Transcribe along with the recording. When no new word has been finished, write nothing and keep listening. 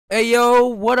Hey yo,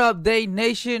 what up, Day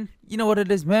Nation? You know what it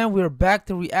is, man. We're back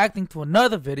to reacting to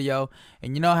another video,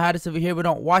 and you know how this over here. We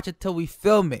don't watch it till we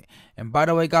film it. And by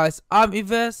the way, guys, I'm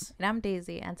𝐬𝐤𝐿. And I'm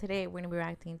Deisi, and today we're gonna be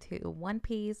reacting to One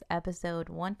Piece episode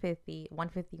 150,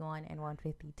 151, and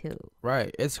 152.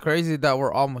 Right. It's crazy that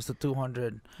we're almost to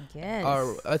 200.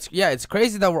 Yes. It's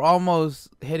crazy that we're almost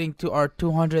hitting to our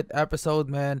 200th episode,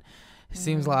 man. It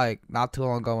seems like not too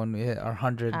long ago when we hit our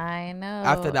 100. I know.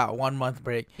 After that 1 month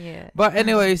break. Yeah. But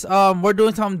anyways, we're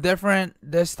doing something different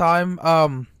this time.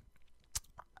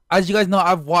 As you guys know,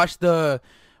 I've watched the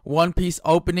One Piece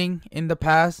opening in the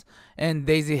past, and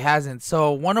Deisi hasn't.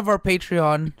 So one of our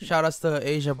Patreon, shout outs to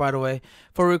Asia, by the way,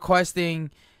 for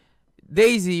requesting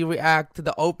Deisi react to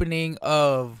the opening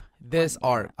of this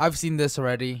arc. I've seen this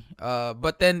already,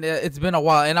 but then it's been a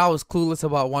while, and I was clueless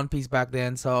about One Piece back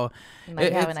then. So now you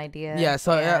have an idea. Yeah.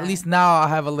 So at least now I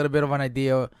have a little bit of an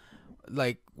idea,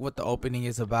 like what the opening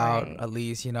is about. Right. At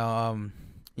least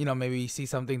maybe see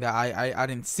something that I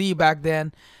didn't see back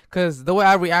then. Cause the way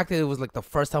I reacted, it was like the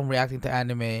first time reacting to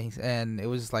anime, and it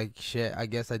was just like shit. I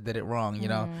guess I did it wrong, you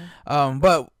know.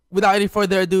 But without any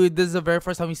further ado, this is the very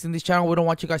first time you've seen this channel. We don't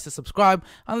want you guys to subscribe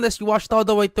unless you watched all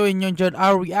the way through and you enjoyed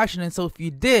our reaction. And so if you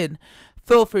did,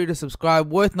 feel free to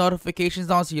subscribe with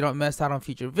notifications on so you don't miss out on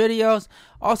future videos.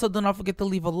 Also, do not forget to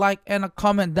leave a like and a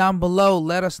comment down below.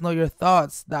 Let us know your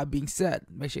thoughts. That being said,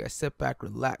 make sure you guys sit back,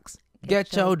 relax,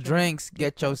 get your drinks,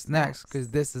 get your snacks,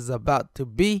 because this is about to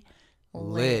be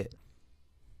lit.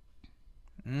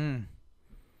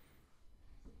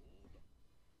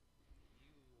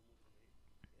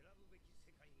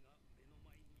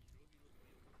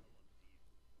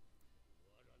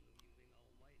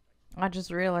 I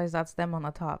just realized that's them on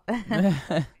the top.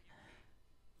 That's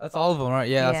all of them, right?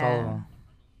 Yeah, that's all of them.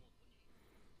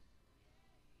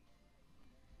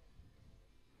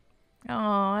 Oh,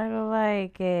 I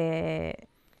like it.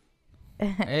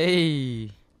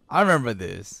 Hey, I remember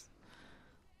this.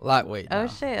 Lightweight. Oh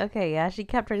shit. Okay, yeah, she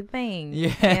kept her thing.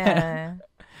 Yeah.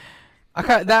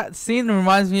 That scene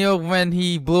reminds me of when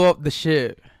he blew up the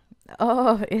ship.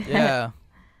 Oh yeah.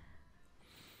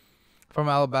 From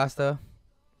Alabasta.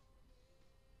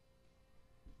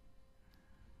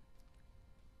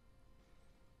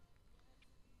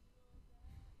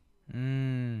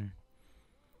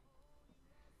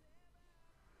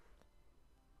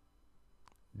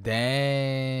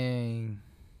 Dang.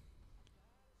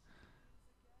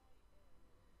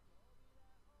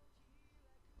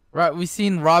 Right, we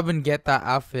seen Robin get that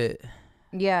outfit.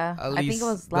 Yeah, At I think least it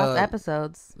was last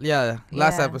episodes. Yeah,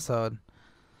 last episode.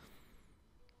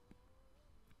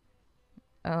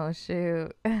 Oh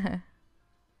shoot.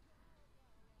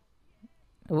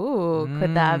 Ooh,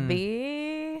 could that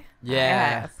be?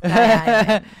 Yeah.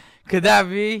 Yes, could that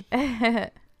be?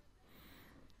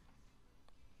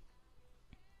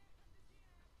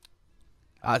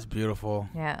 That's beautiful.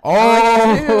 Yeah.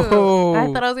 Oh,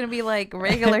 I thought I was gonna be like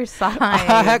regular size.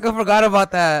 I heck, I forgot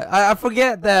about that. I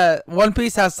forget that One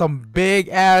Piece has some big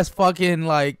ass fucking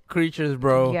like creatures,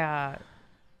 bro. Yeah.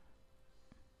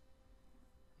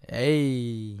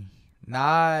 Hey,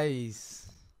 nice.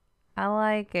 I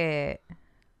like it.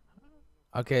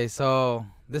 Okay, so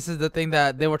this is the thing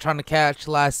that they were trying to catch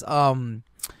last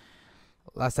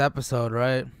episode,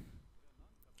 right?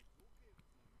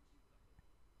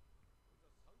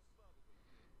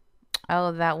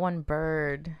 Oh, that one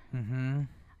bird. Mm-hmm.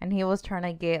 And he was trying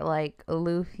to get like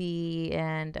Luffy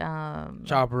and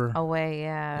Chopper away.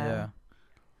 Yeah. Yeah.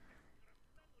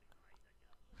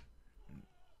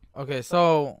 Okay,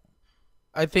 so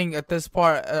I think at this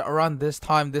part, around this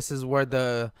time, this is where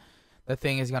the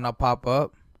thing is gonna pop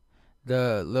up,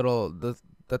 the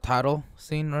title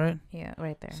scene, right? Yeah,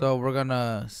 right there. So we're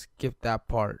gonna skip that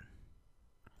part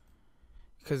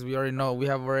because we already know we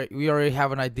already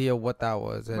have an idea what that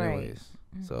was, anyways.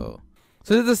 Right. So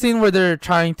this is the scene where they're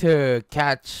trying to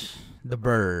catch the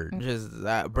bird. Just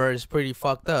that bird is pretty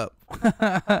fucked up.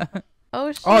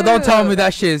 Oh shit! Oh, don't tell me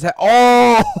that shit is.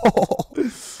 Oh,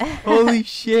 holy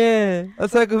shit!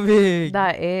 That's like a big.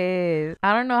 That is.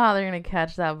 I don't know how they're gonna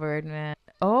catch that bird, man.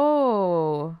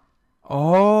 Oh.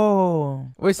 Oh.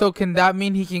 Wait. So can that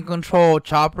mean he can control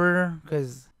Chopper?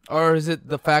 Or is it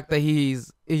the fact that he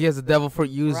has a devil fruit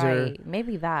user? Right.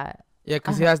 Maybe that. Yeah,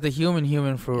 because he has the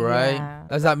human fruit, right? Yeah.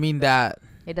 Does that mean that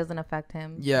it doesn't affect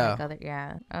him? Yeah.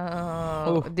 Yeah.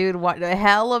 Oh, dude, what the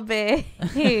hell, big?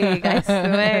 I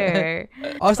swear.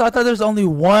 Also, I thought there's only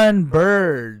one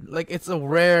bird. Like it's a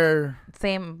rare.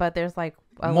 Same, but there's like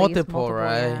multiple,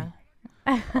 right?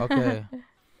 Yeah. Okay.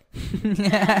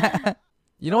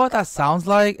 You know what that sounds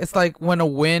like? It's like when a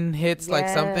wind hits like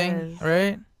something,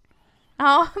 right?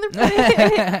 Oh,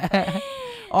 the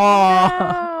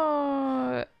Oh.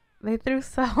 They threw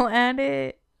salt at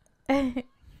it.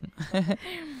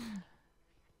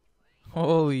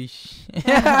 Holy shit.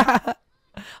 I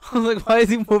was like, why is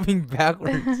he moving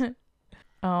backwards?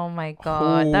 Oh my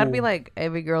god. That'd be Oh. like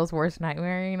every girl's worst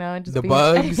nightmare, you know? Just The be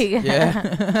bugs? yeah.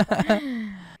 Yeah.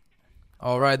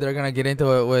 All right, they're going to get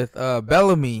into it with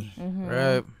Bellamy.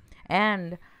 Right.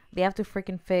 And they have to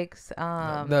freaking fix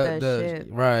the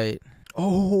shit. Right.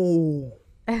 Oh.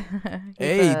 He's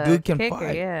Hey, a dude can kicker,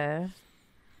 fight. yeah.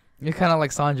 You're kind of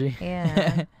like Sanji.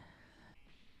 Yeah.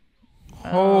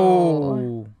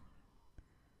 Oh.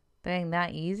 Dang,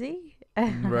 that easy?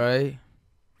 Right.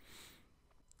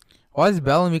 Why is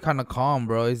Bellamy kind of calm,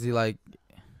 bro? Is he like,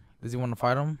 does he want to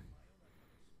fight him?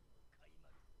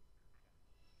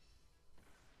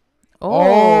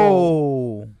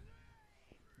 Oh.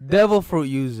 Devil fruit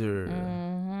user.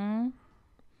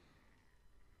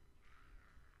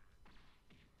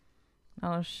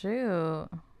 Oh, shoot.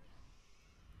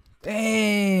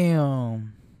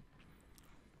 Damn.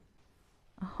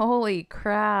 Holy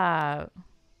crap.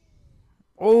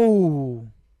 Oh.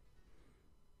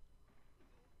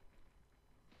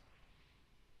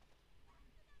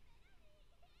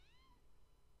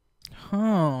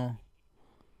 Huh.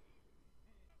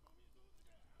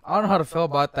 I don't know how to feel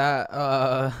about that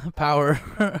power.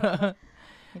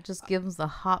 It just gives the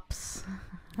hops.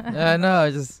 Yeah, no,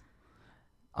 just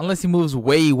unless he moves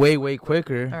way, way, way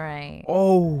quicker. All right.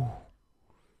 Oh.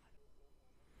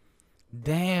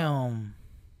 Damn.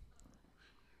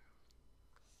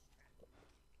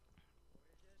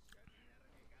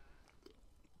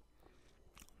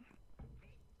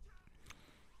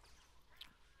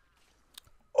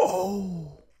 Oh.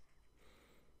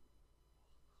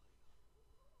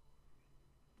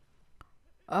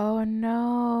 Oh,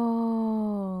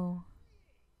 no.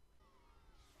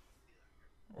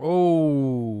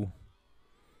 Oh.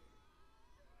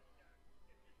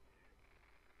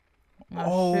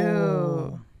 Oh,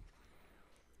 shoot.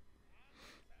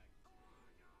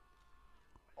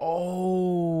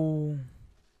 Oh.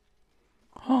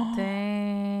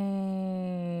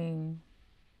 Dang.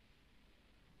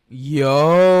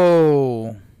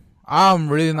 Yo. I'm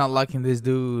really not liking this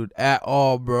dude at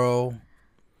all, bro.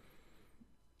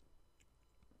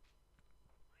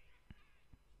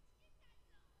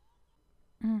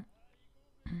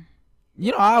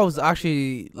 You know, I was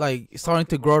actually like starting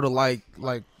to grow to like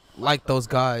those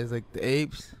guys, like the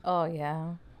apes. Oh,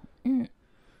 yeah.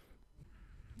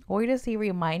 Why does he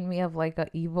remind me of like a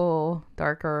evil,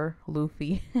 darker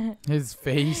Luffy? His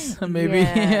face, maybe.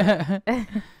 Yeah.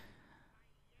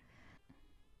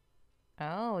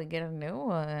 Oh, we get a new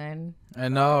one. I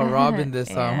know, Robin this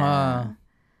time, huh?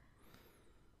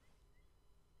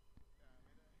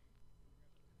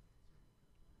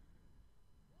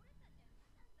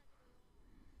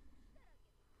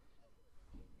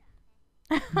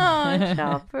 Oh,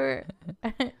 Chopper.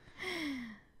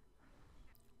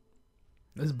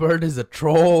 This bird is a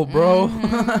troll, bro.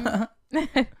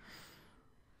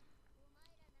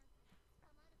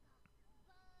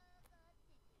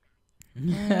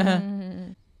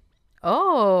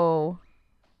 Oh.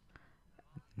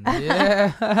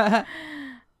 Yeah.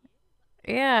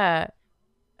 Yeah.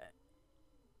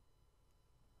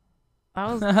 That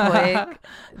was quick.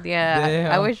 Yeah. I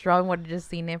Damn. wish Ron would have just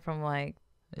seen it from like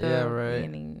the Yeah, right.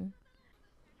 beginning.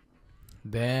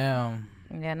 Damn.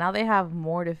 Yeah, now they have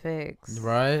more to fix.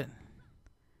 Right?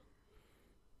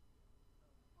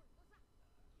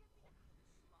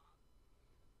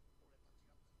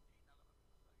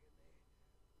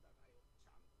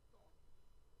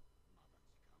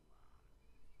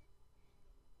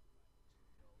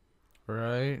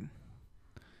 Right?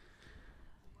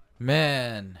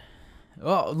 Man.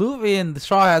 Well, Luffy and the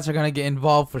Straw Hats are gonna get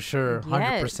involved for sure.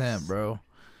 100%, Yes. bro.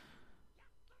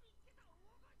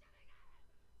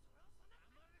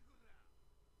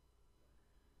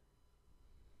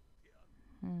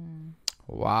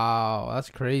 Wow, that's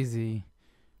crazy.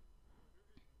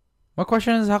 My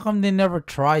question is, how come they never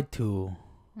tried to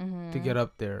get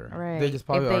up there? Right. They just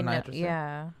probably are not interested.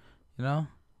 Yeah. You know?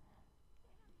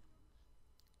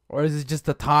 Or is it just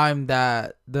the time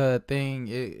that the thing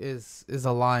is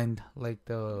aligned, like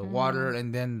the water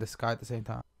and then the sky at the same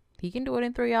time? He can do it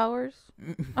in 3 hours.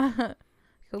 He'll be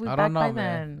I back don't know, by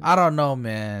man. then. I don't know,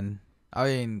 man. I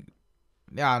mean,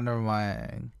 yeah, never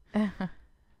mind.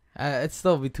 It'd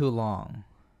still be too long.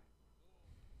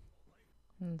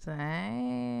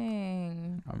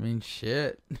 Dang. I mean,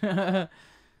 shit.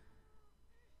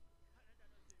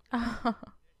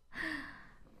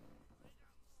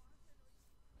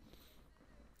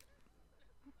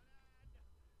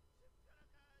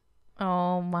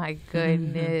 Oh my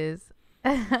goodness.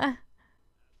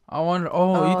 I wonder.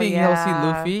 Oh, you Oh think he'll see yeah.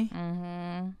 Luffy?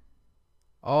 Mhm.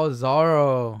 Oh,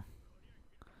 Zoro.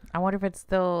 I wonder if it's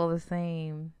still the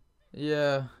same.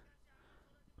 Yeah.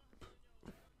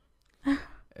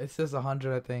 It's just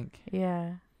 100, I think.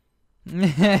 Yeah.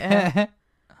 Yeah.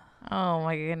 Oh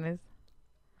my goodness.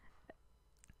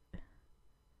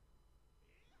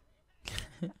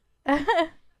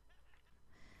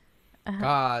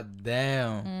 God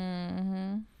damn.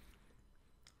 Mhm.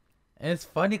 It's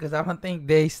funny because I don't think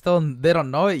they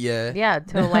don't know it yet. Yeah,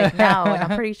 till like now, and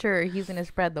I'm pretty sure he's gonna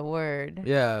spread the word.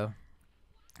 Yeah.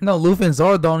 No, Luffy and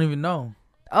Zoro don't even know.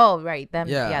 Oh right, them.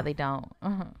 Yeah. Yeah, they don't.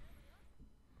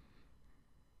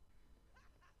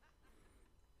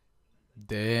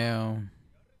 Damn.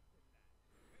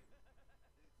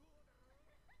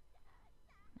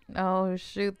 Oh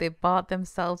shoot, they bought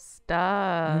themselves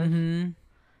stuff. Mm-hmm.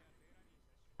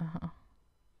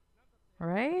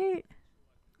 Right?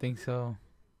 Think so.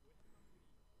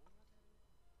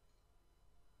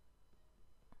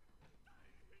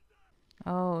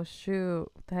 Oh shoot,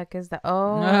 what the heck is that?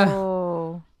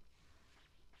 Oh.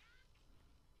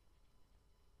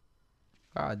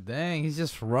 God dang, he's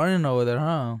just running over there,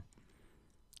 huh?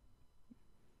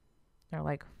 They're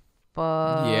like,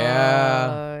 fuck.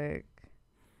 Yeah.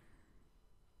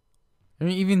 I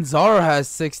mean, even Zoro has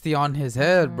 60 on his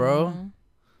head, bro.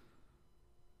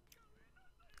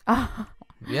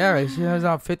 Yeah, she has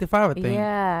 55, I think.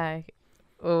 Yeah.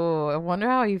 Oh, I wonder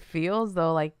how he feels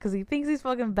though, like, cause he thinks he's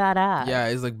fucking badass. Yeah,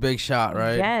 he's like big shot,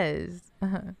 right? Yes.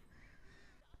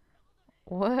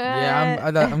 What?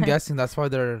 Yeah, I'm guessing that's why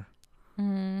they're.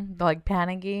 They're like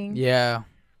panicking. Yeah.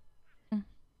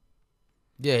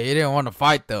 Yeah, he didn't want to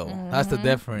fight though. That's the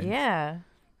difference. Yeah.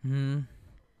 Hmm.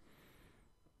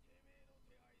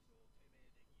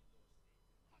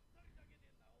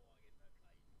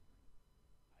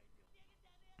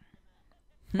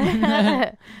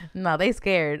 No, they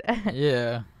scared.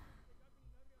 Yeah.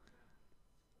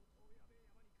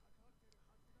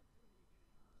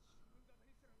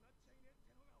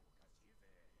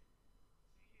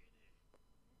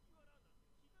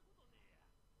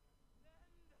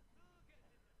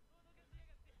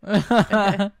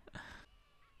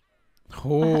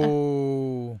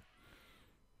 Oh.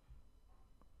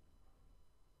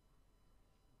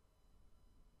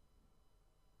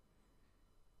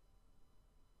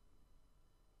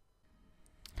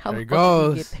 How There the he fuck did he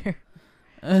goes. get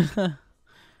there?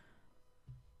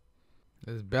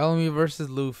 It's Bellamy versus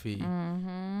Luffy.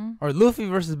 Or Luffy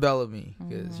versus Bellamy.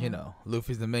 Because, you know,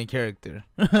 Luffy's the main character.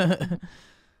 There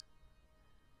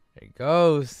he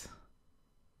goes.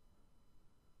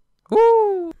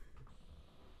 Woo!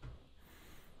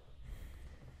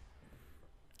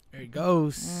 There he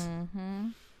goes.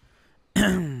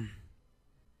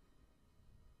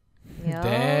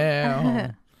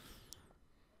 Damn.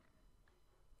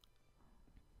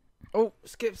 Oh,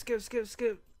 skip.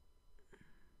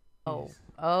 Oh.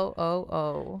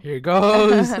 Here it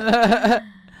goes.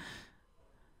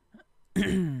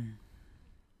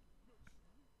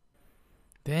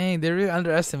 Dang, they're really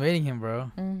underestimating him,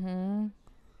 bro.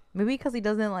 Maybe because he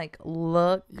doesn't like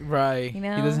look. Right. You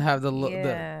know? He doesn't have the look,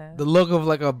 Yeah. the look of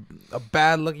like a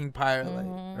bad looking pirate, like,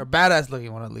 or badass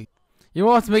looking one at least. You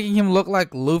know what's making him look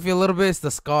like Luffy a little bit? It's the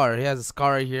scar. He has a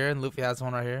scar right here, and Luffy has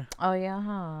one right here. Oh yeah,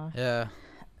 huh? Yeah.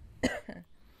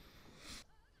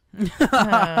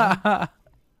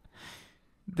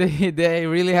 They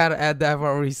really had to add that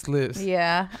part where he slips.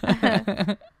 Yeah.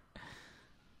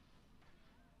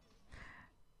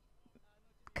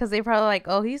 Cause they probably like,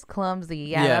 oh, he's clumsy.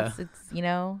 Yeah. It's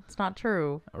it's not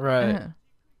true. Right.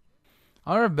 I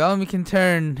wonder if Bellamy can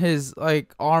turn his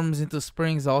like arms into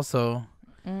springs also.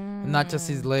 Not just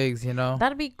his legs, you know.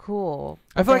 That'd be cool.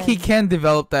 I feel like he can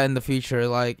develop that in the future,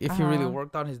 like if he really Uh-huh.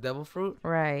 worked on his devil fruit.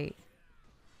 Right.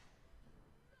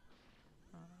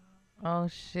 Oh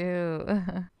shoot.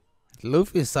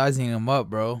 Luffy is sizing him up,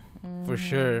 bro. For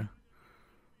sure.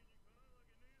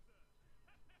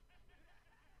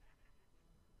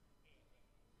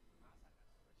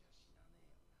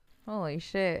 Holy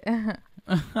shit.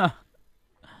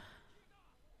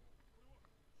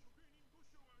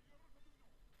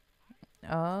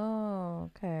 Oh,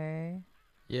 okay.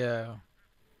 Yeah.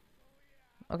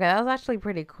 Okay, that was actually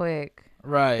pretty quick.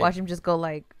 Right. Watch him just go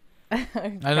like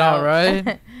I know,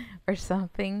 right? or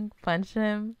something. Punch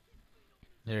him.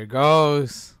 There it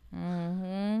goes.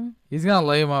 Mm-hmm. He's gonna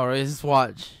lay him out, right? Just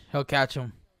watch. He'll catch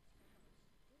him.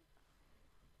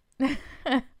 Hell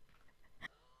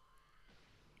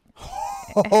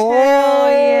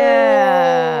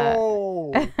yeah.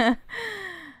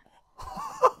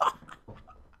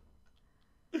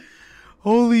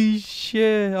 Holy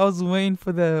shit. I was waiting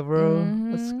for that, bro.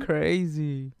 That's Mhm.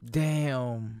 crazy.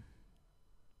 Damn.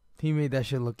 He made that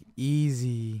shit look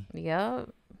easy. Yep.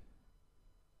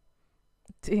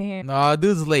 Damn. Nah,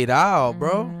 dude's laid out,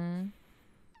 bro. Mhm.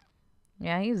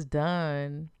 Yeah, he's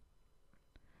done.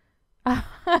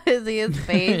 See his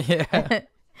face? Yeah.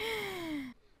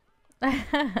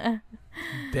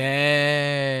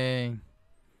 Dang.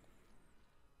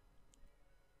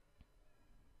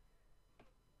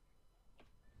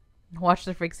 Watch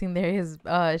the fixing there his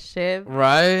ship.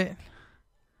 Right?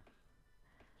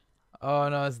 Oh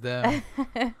no, it's them.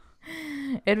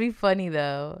 It'd be funny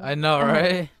though. I know,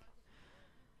 right?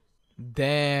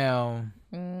 Damn.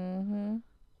 Mhm.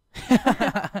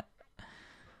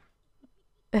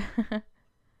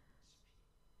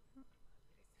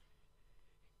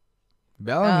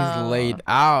 Bellamy's Oh, laid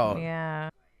out. yeah.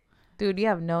 Dude, you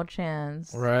have no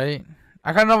chance. Right?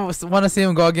 I kind of want to see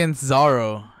him go against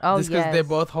Zoro. Oh, just because they yes.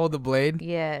 both hold the blade.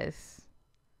 Yes.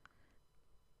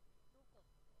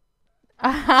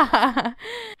 God,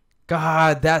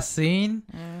 that scene.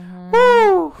 Mhm.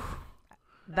 Woo!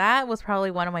 That was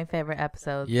probably one of my favorite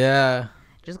episodes. Yeah.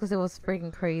 Just because it was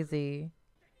freaking crazy.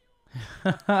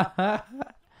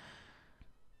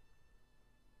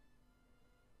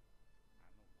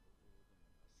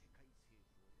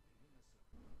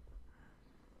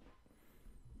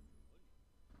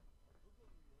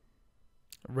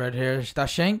 Red hair, that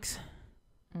Shanks.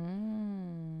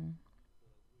 Mm.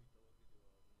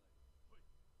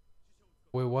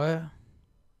 Wait, what?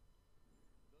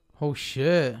 Oh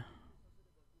shit.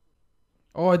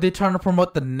 Oh, are they trying to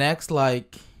promote the next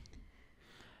like?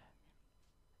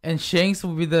 And Shanks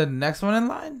will be the next one in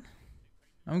line.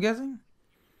 I'm guessing.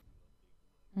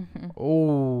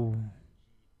 Oh,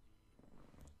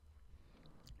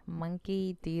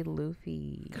 Monkey D.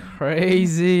 Luffy.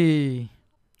 crazy.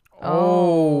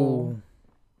 Oh.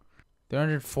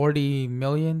 340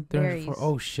 million. 340. Berries.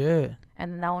 Oh shit.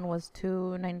 And then that one was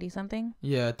 290 something.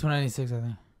 Yeah, 296 I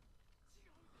think.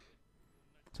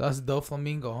 So that's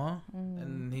Doflamingo, huh? Mm.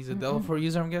 And he's a Delaware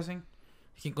user, I'm guessing.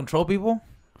 He can control people.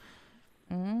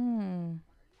 Mm.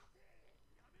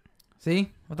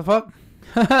 See? What the fuck?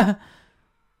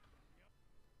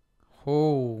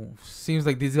 Oh, seems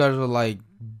like these guys are like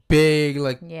big,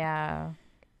 like Yeah.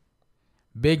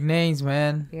 big names,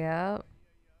 man. Yep.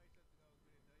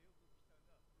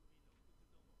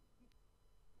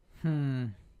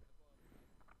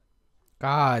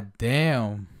 God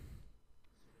damn.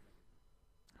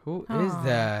 Who is Huh.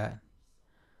 that?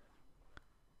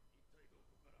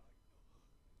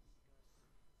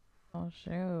 Oh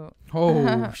shoot.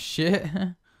 Oh shit.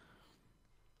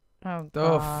 Oh The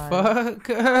god. fuck?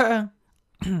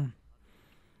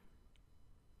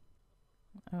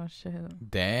 Oh shoot.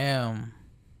 Damn.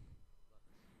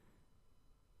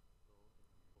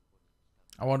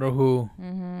 I wonder who.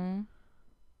 Mm-hmm.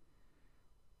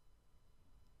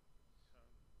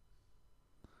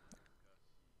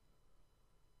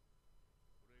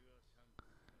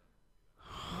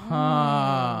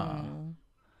 Huh. Mm.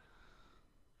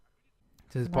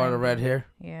 This is part of red hair.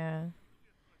 Yeah.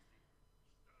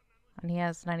 And he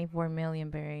has 94 million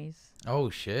berries. Oh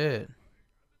shit.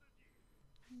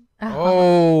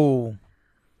 Oh.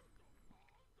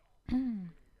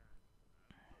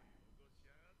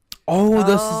 Oh,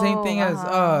 that's the same thing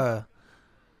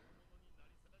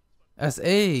as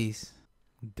A's.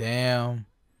 Damn.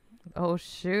 Oh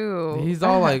shoot. He's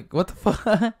all like, what the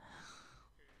fuck?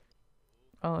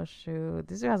 Oh shoot.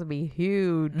 This has to be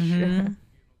huge. Mhm.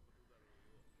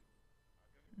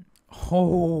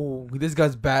 Oh, this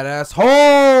guy's badass.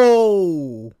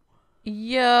 Oh,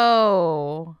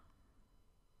 Yo.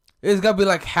 it's gotta be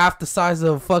like half the size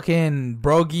of fucking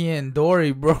Brogy and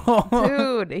Dory, bro.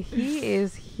 Dude, he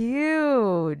is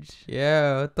huge.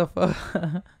 Yeah, what the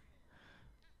fuck?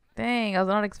 Dang, I was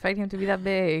not expecting him to be that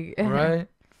big. Right?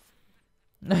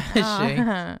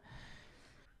 Shanks.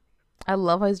 I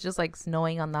love how it's just like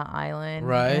snowing on that island.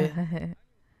 Right?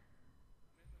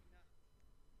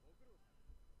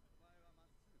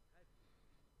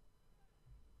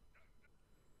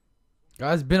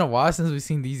 Guys, it's been a while since we've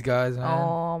seen these guys, man.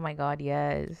 Oh my god,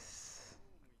 yes.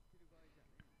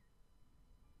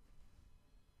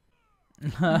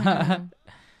 Mhm.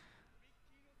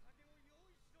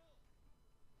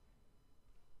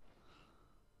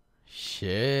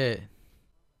 Shit.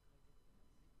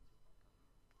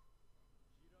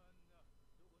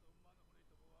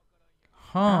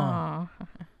 Huh. Oh.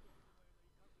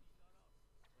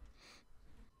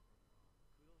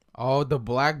 Oh, the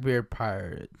Blackbeard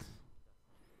pirates.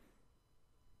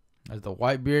 There's the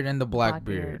Whitebeard and the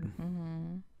Blackbeard.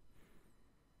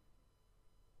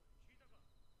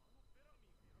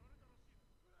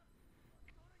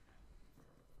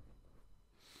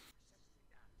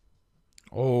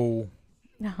 Oh.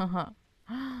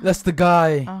 That's the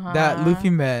guy that Luffy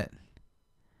met.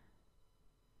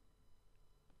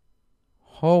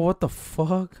 Oh, what the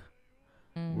fuck?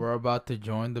 We're about to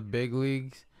join the big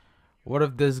leagues. What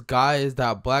if this guy is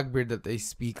that Blackbeard that they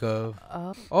speak of?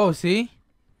 Oh, see?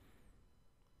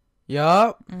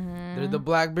 Yup. They're the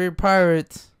Blackbeard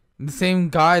pirates. The same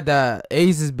guy that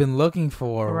Ace has been looking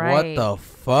for. Right. What the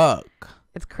fuck?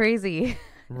 It's crazy.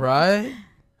 Right?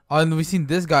 Oh, and we seen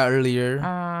this guy earlier.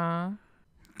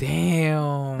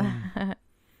 Damn.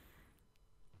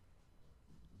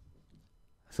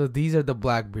 So these are the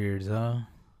Blackbeards, huh?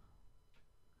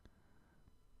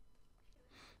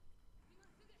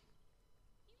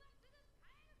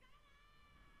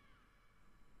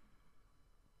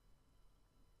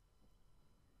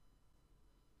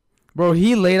 Bro,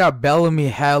 he laid out Bellamy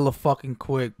hella fucking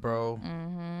quick, bro.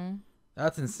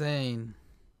 That's insane.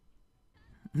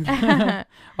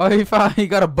 Oh, he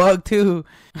got a bug too.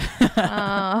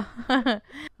 Oh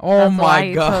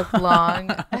my god. Took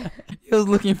long. He was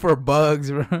looking for bugs,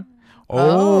 bro.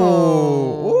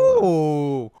 Oh,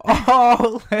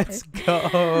 let's go.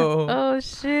 Oh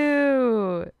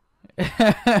shoot.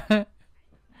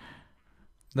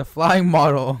 The flying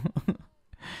model.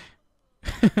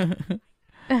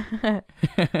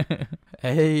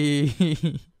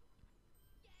 Hey.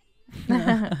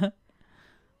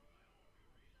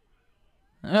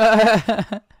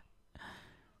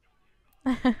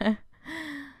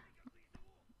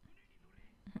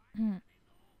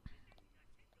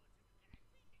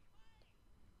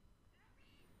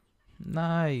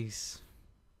 Nice.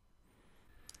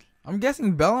 I'm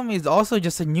guessing Bellamy is also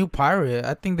just a new pirate.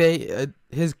 I think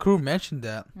his crew mentioned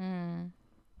that.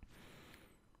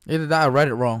 Either that or I read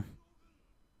it wrong.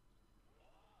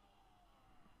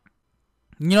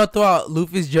 You know, throughout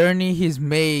Luffy's journey, he's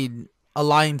made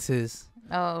alliances.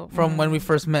 From when we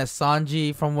first met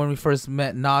Sanji, from when we first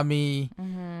met Nami.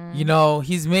 You know,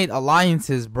 he's made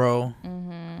alliances, bro.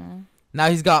 Now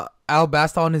he's got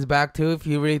Alabasta on his back too, if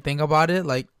you really think about it.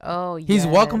 Like, he's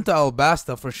welcome to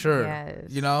Alabasta for sure. Yes.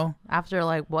 You know? After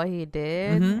like what he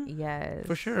did, yes.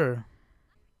 For sure.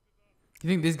 You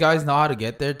think these guys know how to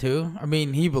get there too? I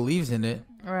mean, he believes in it.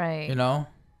 Right. You know?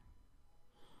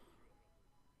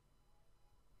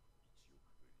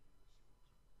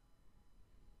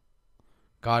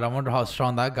 God, I wonder how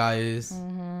strong that guy is.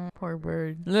 Poor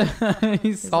bird.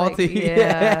 He's salty. Like,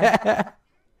 yeah.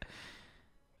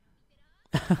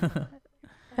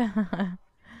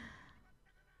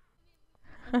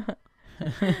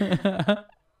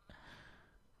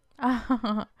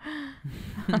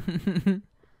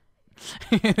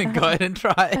 Go ahead and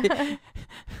try.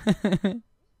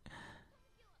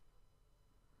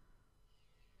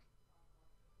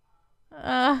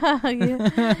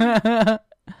 Yeah.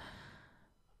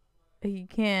 You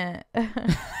can't.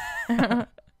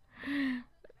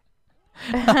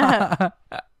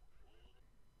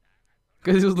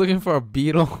 Because he was looking for a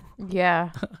beetle. Yeah.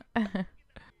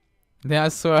 Then I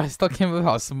swear, I still can't believe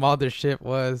how small their ship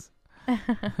was.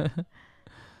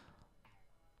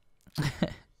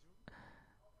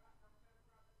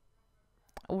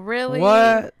 Really?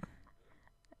 What?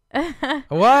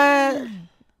 What?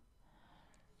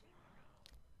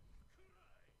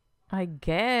 I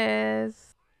guess.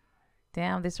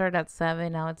 Damn, they started at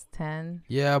 7, now it's 10.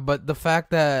 Yeah, but the fact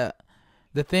that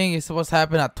the thing is supposed to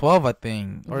happen at 12, I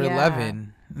think, or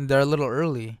 11. And they're a little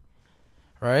early,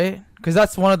 right? Because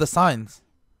that's one of the signs,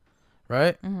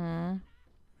 right?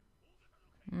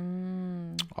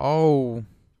 Oh.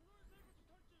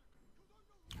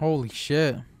 Holy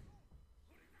shit.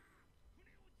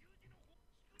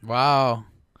 Wow.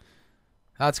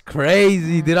 That's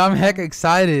crazy, dude. I'm heck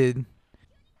excited.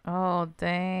 Oh,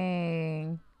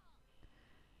 dang.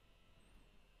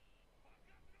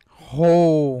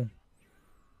 Oh.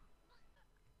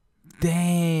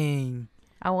 Dang.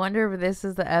 I wonder if this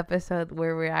is the episode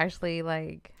where we're actually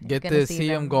like get gonna to see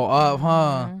him go up,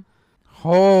 huh?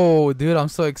 Oh, dude, I'm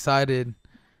so excited.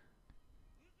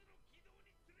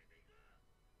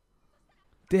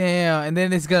 Damn, and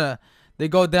then they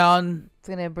go down. It's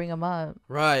gonna bring him up.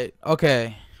 Right.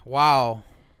 Okay. Wow.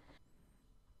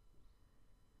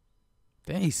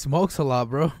 Dang, he smokes a lot,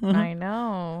 bro. I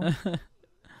know.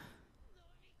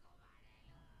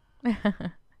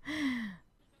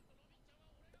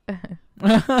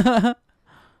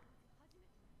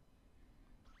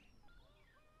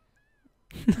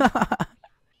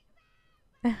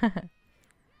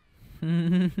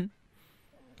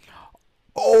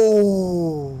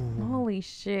 Oh. Holy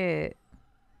shit.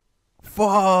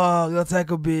 Fuck, that's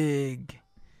like a big.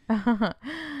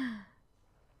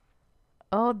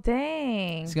 Oh,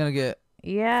 dang. He's gonna get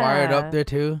Yeah. fired up there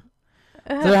too.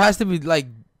 there has to be like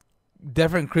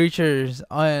different creatures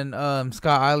on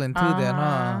Sky Island too. Then,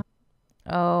 huh?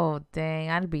 Oh dang,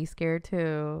 I'd be scared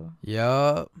too.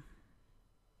 Yup.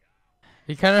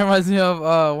 He kind of reminds me of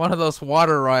one of those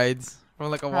water rides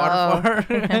from like a water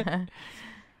park.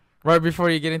 Right before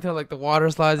you get into like the water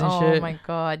slides and shit. Oh my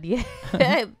god, yeah.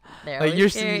 Like you're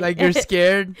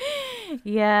scared.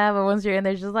 Yeah, but once you're in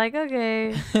there, it's just like,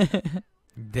 okay.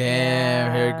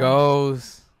 Damn, here it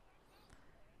goes.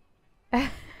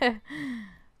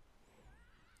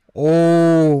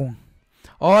 Oh,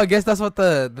 I guess that's what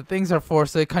the things are for,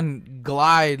 so it can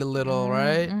glide a little,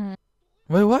 right? Mm-hmm.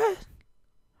 Wait, what?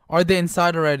 Are they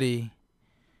inside already?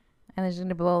 And it's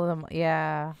gonna blow them.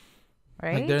 Yeah,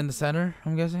 right. Like they're in the center,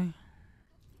 I'm guessing.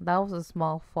 That was a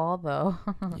small fall, though.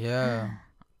 Yeah.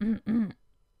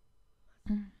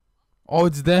 Oh,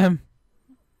 it's them.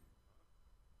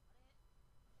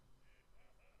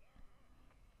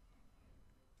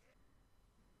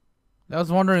 I was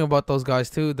wondering about those guys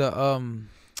too. The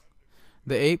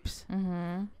apes.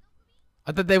 Mm-hmm.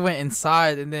 I thought they went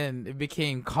inside and then it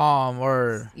became calm,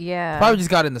 or Yeah. probably just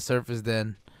got in the surface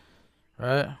then,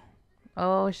 right?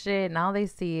 Oh shit! Now they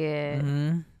see it.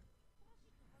 Mm-hmm.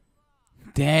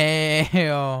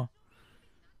 Damn.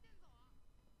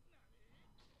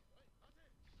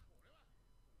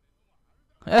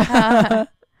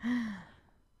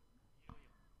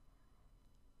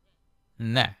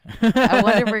 Nah. I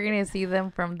wonder if we're gonna see them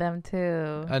from them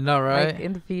too. I know, right? Like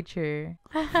in the future.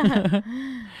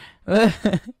 There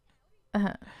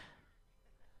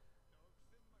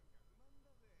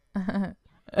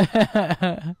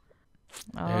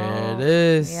it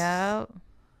is. Yep.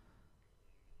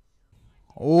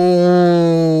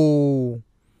 Oh,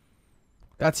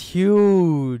 that's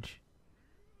huge.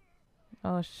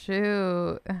 Oh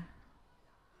shoot.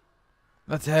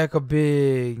 That's hecka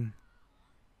big.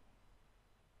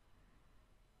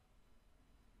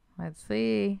 Let's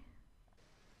see.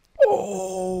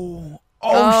 Oh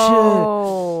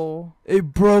Oh shit! It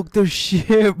broke the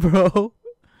shit, bro.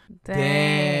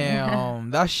 dang.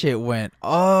 Damn, that shit went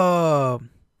up.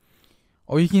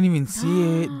 Oh, you can't even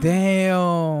see it.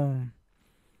 Damn.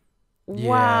 Yeah.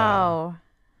 Wow.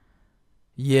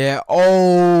 Yeah.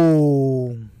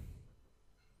 Oh.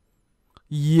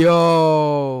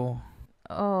 Yo.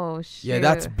 Oh shit. Yeah,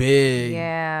 that's big.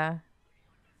 Yeah.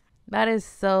 That is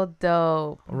so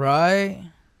dope. Right?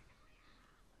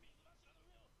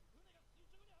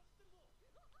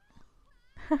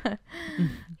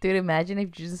 Dude, imagine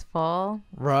if you just fall.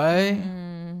 Right?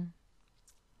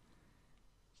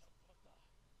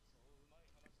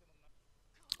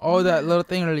 Oh, that little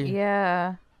thing really.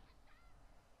 Yeah.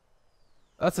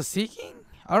 That's a Sea King?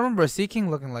 I remember a Sea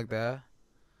King looking like that.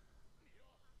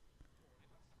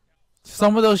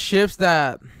 Some of those ships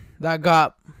that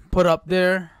got put up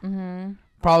there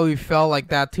probably felt like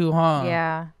that too, huh?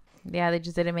 Yeah. Yeah, they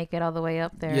just didn't make it all the way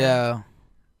up there. Yeah.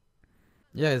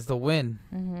 Yeah, it's the wind.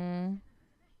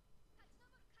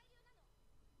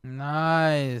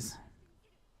 Nice.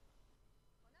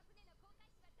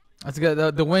 That's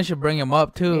good. The wind should bring him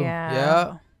up too.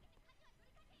 Yeah.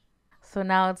 So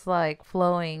now it's like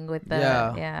flowing with the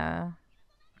yeah.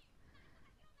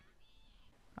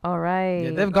 All right.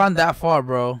 Yeah, they've gone that far,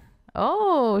 bro.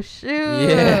 Oh shoot.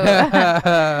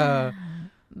 Yeah.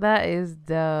 That is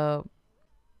dope.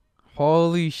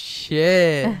 Holy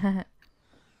shit.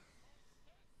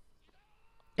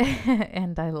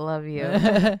 And I love you.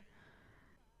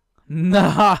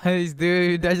 Nice,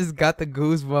 dude. I just got the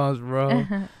goosebumps, bro.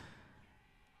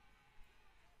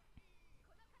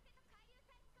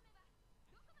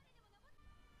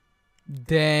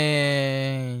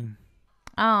 Dang.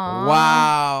 Oh.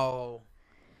 Wow.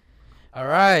 All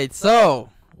right, so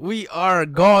we are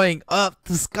going up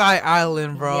to Sky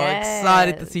Island, bro.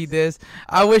 Excited to see this.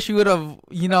 I wish you would have,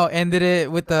 ended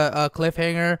it with a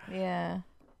cliffhanger. Yeah.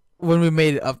 When we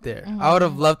made it up there. I would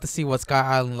have loved to see what Sky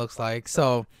Island looks like.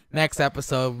 So next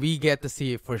episode, we get to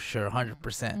see it for sure,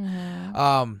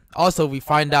 100%. Also, we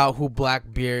find out who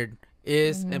Blackbeard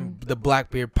is and the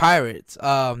Blackbeard pirates.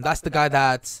 That's the guy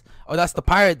that's the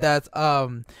pirate that's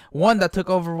one that took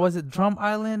over. Was it Drum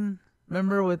Island?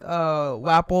 Remember with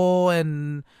Wapple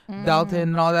and Dalton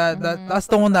and all that. That's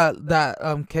the one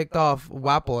that kicked off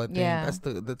Wapple. I think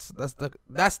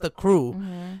that's the crew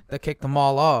that kicked them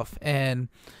all off. And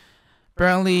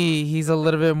apparently he's a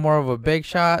little bit more of a big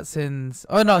shot since.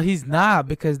 Oh no, he's not,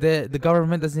 because the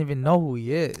government doesn't even know who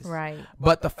he is. Right.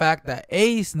 But the fact that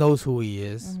Ace knows who he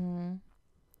is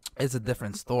is a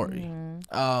different story.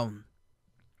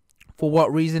 For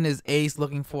what reason is Ace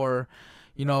looking for,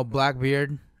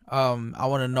 Blackbeard? I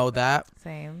want to know that.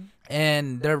 Same.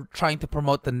 And they're trying to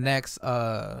promote the next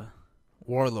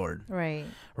warlord, Right.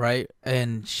 right?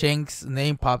 And Shanks'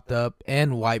 name popped up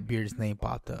and Whitebeard's name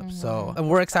popped up. So and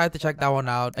we're excited to check that one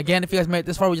out. Again, if you guys made it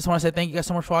this far, we just want to say thank you guys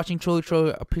so much for watching. Truly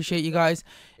appreciate you guys.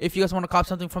 If you guys want to cop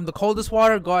something from the coldest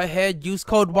water, go ahead, use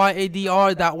code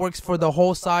YADR. That works for the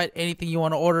whole site. Anything you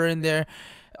want to order in there,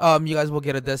 you guys will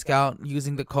get a discount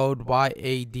using the code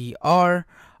YADR.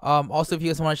 Also, if you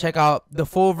guys want to check out the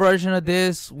full version of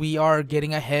this, we are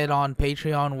getting ahead on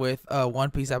Patreon with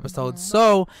One Piece episodes.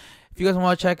 So if you guys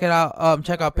want to check it out,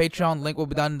 check out Patreon. Link will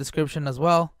be down in the description as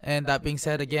well. And that being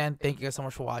said, again, thank you guys so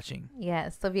much for watching.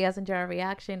 Yes. So if you guys enjoyed our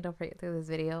reaction, don't forget to give this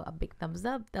video a big thumbs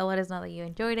up. That'll let us know that you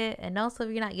enjoyed it. And also,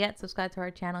 if you're not yet subscribed to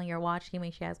our channel, you're watching,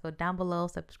 make sure you guys go down below,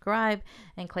 subscribe,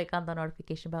 and click on the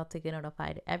notification bell to get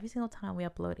notified every single time we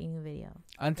upload a new video.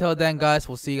 Until then, guys,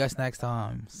 we'll see you guys next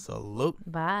time. Salute.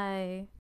 Bye.